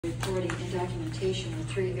Reporting and documentation are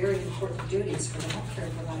three very important duties for the healthcare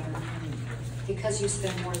provider. Because you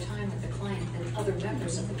spend more time with the client than other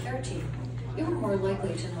members of the care team, you are more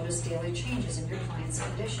likely to notice daily changes in your client's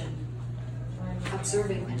condition.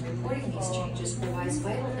 Observing and reporting these changes provides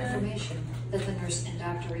vital information that the nurse and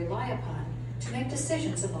doctor rely upon to make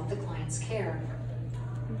decisions about the client's care.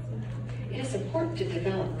 It is important to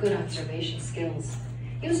develop good observation skills.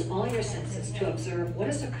 Use all your senses to observe what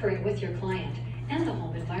is occurring with your client and the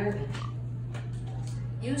home environment.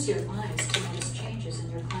 Use your eyes to notice changes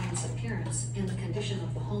in your client's appearance and the condition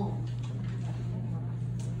of the home.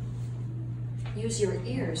 Use your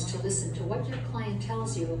ears to listen to what your client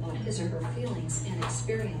tells you about his or her feelings and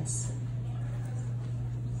experience.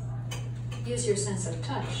 Use your sense of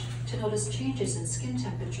touch to notice changes in skin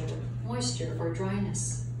temperature, moisture, or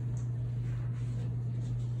dryness.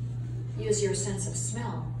 Use your sense of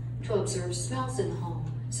smell to observe smells in the home,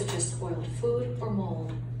 such as spoiled food or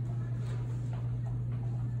mold.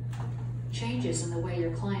 Changes in the way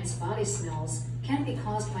your client's body smells can be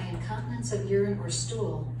caused by incontinence of urine or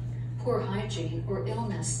stool, poor hygiene, or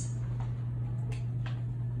illness.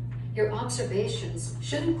 Your observations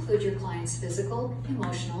should include your client's physical,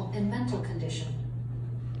 emotional, and mental condition.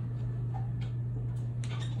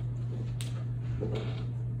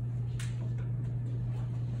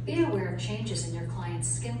 Be aware of changes in your client's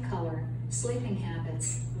skin color, sleeping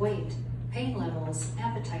habits, weight, pain levels,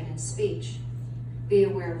 appetite, and speech. Be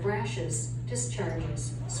aware of rashes,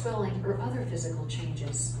 discharges, swelling, or other physical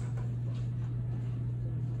changes.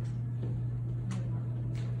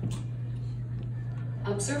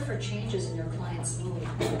 Observe for changes in your client's mood.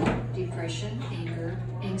 Depression, anger,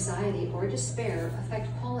 anxiety, or despair affect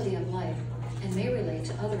quality of life and may relate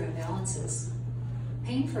to other imbalances.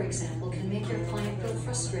 Pain, for example, can make your client feel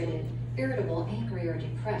frustrated, irritable, angry, or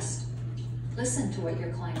depressed. Listen to what your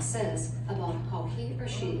client says about how he or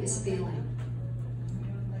she is feeling.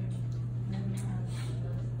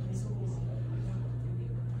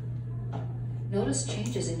 Notice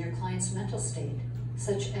changes in your client's mental state,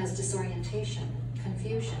 such as disorientation,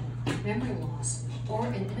 confusion, memory loss, or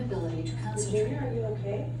an inability to concentrate. Junior, are you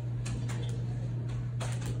okay?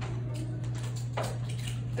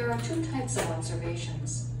 There are two types of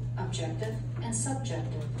observations, objective and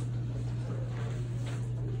subjective.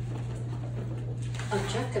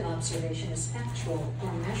 Objective observation is factual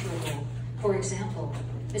or measurable. For example,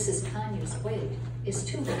 Mrs. Kanyu's weight is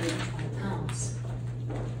 220 pounds.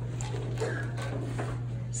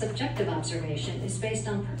 Subjective observation is based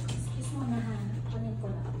on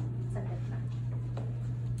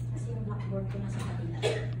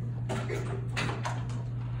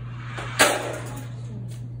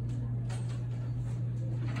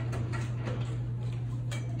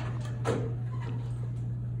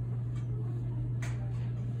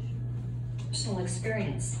personal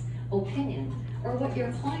experience, opinion, or what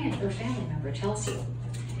your client or family member tells you.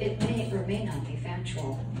 It may or may not be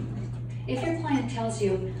factual. If your client tells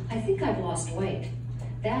you, "I think I've lost weight,"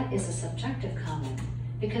 that is a subjective comment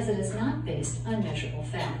because it is not based on measurable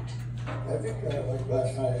fact. I think like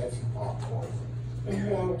last night I had some popcorn. And you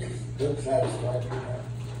know, just feel satisfied.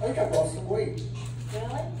 I think I've lost some weight.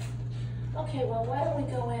 Really? Okay, well, why don't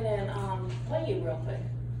we go in and weigh you real quick?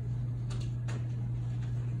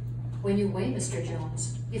 When you weigh Mr.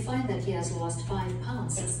 Jones, you find that he has lost 5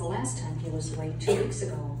 pounds since the last time he was weighed 2 weeks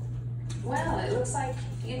ago. Wow, it looks like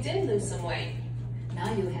you did lose some weight.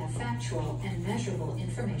 Now you have factual and measurable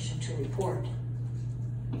information to report.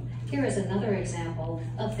 Here is another example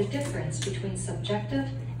of the difference between subjective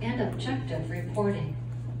and objective reporting.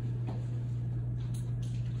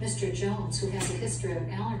 Mr. Jones, who has a history of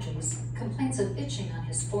allergies, complains of itching on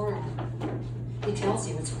his forearm. He tells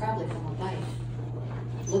you it's probably from a bite.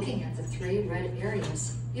 Looking at the 3 red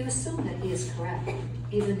areas, you assume that he is correct,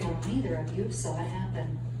 even though neither of you saw it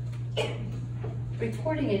happen.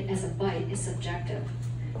 Reporting it as a bite is subjective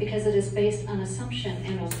because it is based on assumption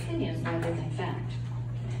and opinion rather than fact.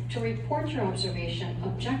 To report your observation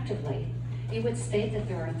objectively, you would state that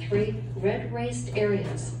there are 3 red raised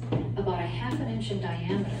areas about a ½ inch in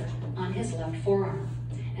diameter on his left forearm,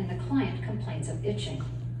 and the client complains of itching.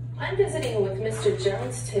 I'm visiting with Mr.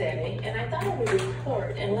 Jones today, and I thought I would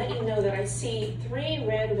report and let you know that I see 3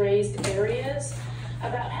 red raised areas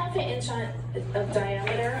about ½ inch of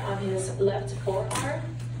diameter on his left forearm,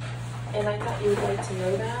 and I thought you would like to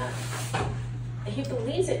know that. He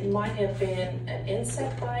believes it might have been an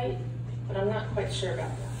insect bite, but I'm not quite sure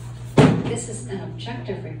about that. This is an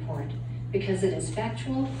objective report because it is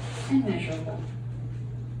factual and measurable.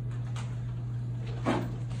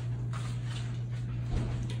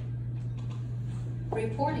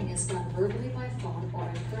 Reporting is done verbally by phone or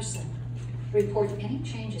in person. Report any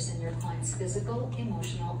changes in your client's physical,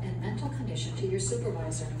 emotional, and mental condition to your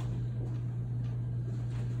supervisor.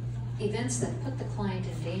 Events that put the client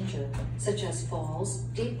in danger, such as falls,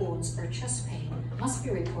 deep wounds, or chest pain, must be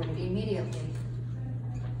reported immediately.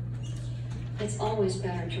 It's always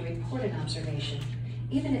better to report an observation,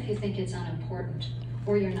 even if you think it's unimportant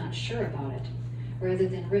or you're not sure about it, rather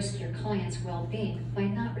than risk your client's well-being by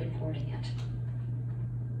not reporting it.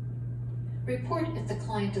 Report if the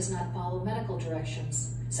client does not follow medical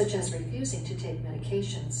directions, such as refusing to take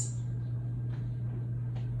medications.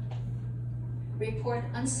 Report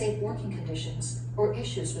unsafe working conditions or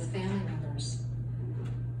issues with family members.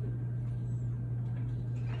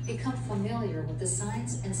 Become familiar with the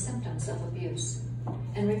signs and symptoms of abuse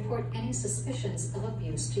and report any suspicions of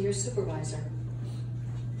abuse to your supervisor.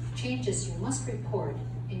 Changes you must report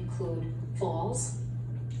include falls,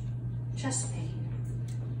 chest pain,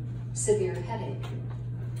 severe headache,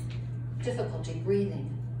 difficulty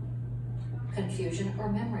breathing, confusion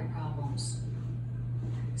or memory problems,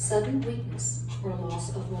 sudden weakness or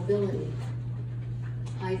loss of mobility,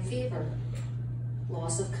 high fever,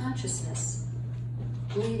 loss of consciousness,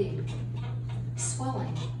 bleeding,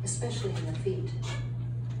 swelling, especially in the feet,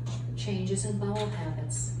 changes in bowel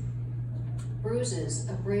habits, bruises,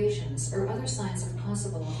 abrasions, or other signs of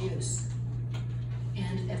possible abuse,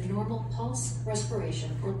 and abnormal pulse,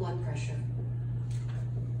 respiration, or blood pressure.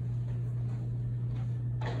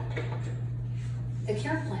 The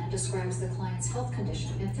care plan describes the client's health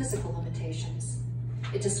condition and physical limitations.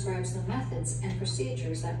 It describes the methods and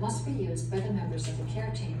procedures that must be used by the members of the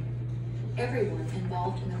care team. Everyone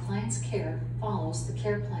involved in the client's care follows the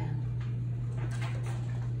care plan.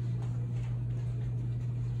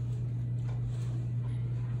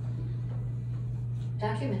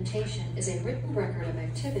 Documentation is a written record of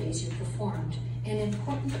activities you performed and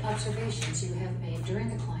important observations you have made during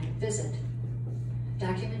the client visit.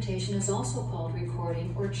 Documentation is also called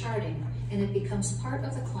recording or charting, and it becomes part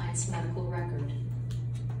of the client's medical record.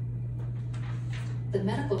 The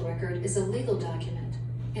medical record is a legal document,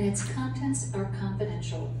 and its contents are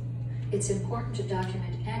confidential. It's important to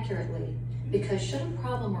document accurately, because should a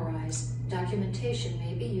problem arise, documentation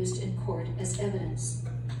may be used in court as evidence.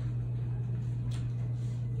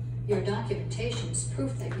 Your documentation is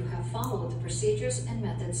proof that you have followed the procedures and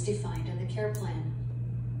methods defined in the care plan.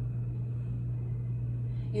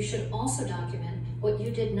 You should also document what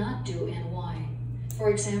you did not do and why. For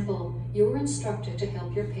example, you were instructed to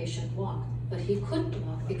help your patient walk, but he couldn't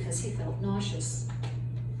walk because he felt nauseous.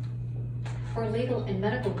 For legal and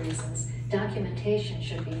medical reasons, documentation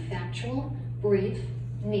should be factual, brief,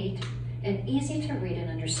 neat, and easy to read and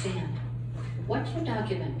understand. What you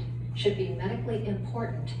document should be medically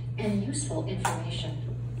important and useful information.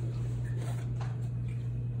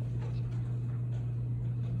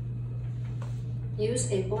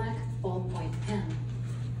 Use a black ballpoint pen.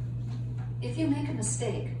 If you make a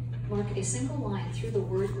mistake, mark a single line through the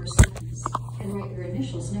word or sentence and write your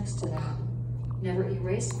initials next to that. Never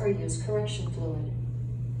erase or use correction fluid.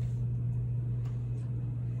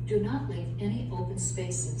 Do not leave any open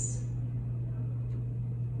spaces.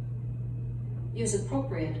 Use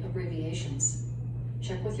appropriate abbreviations.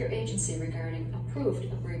 Check with your agency regarding approved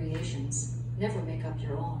abbreviations. Never make up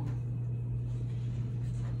your own.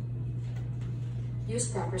 Use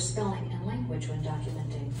proper spelling and language when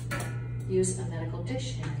documenting. Use a medical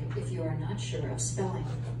dictionary if you are not sure of spelling.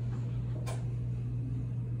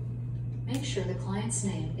 Make sure the client's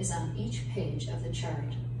name is on each page of the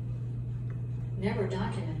chart. Never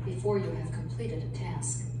document before you have completed a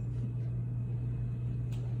task.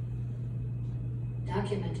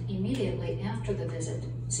 Document immediately after the visit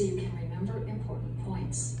so you can remember important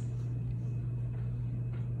points.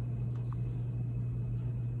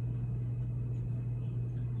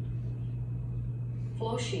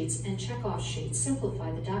 Flow sheets and check-off sheets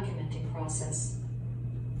simplify the documenting process.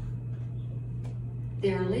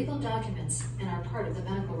 They are legal documents and are part of the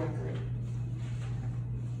medical record.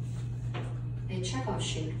 A check-off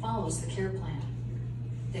sheet follows the care plan.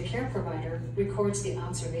 The care provider records the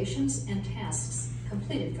observations and tasks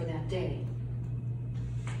completed for that day.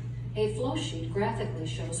 A flow sheet graphically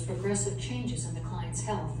shows progressive changes in the client's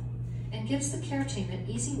health and gives the care team an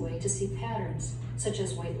easy way to see patterns such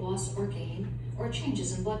as weight loss or gain or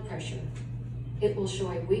changes in blood pressure. It will show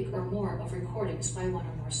a week or more of recordings by one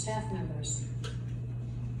or more staff members.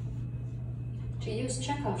 To use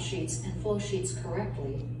checkoff sheets and flow sheets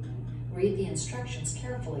correctly, read the instructions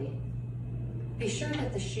carefully. Be sure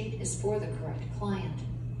that the sheet is for the correct client.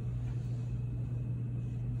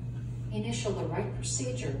 Initial the right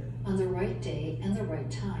procedure on the right day and the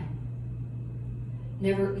right time.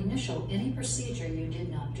 Never initial any procedure you did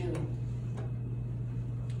not do.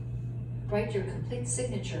 Write your complete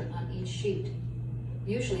signature on each sheet.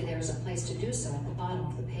 Usually there is a place to do so at the bottom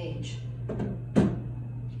of the page.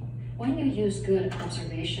 When you use good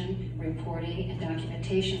observation, reporting, and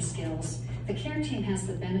documentation skills, the care team has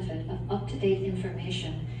the benefit of up-to-date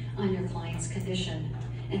information on your client's condition,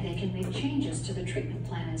 and they can make changes to the treatment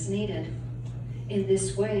plan as needed. In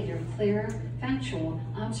this way, your clear, factual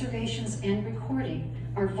observations and recording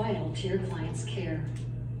are vital to your client's care.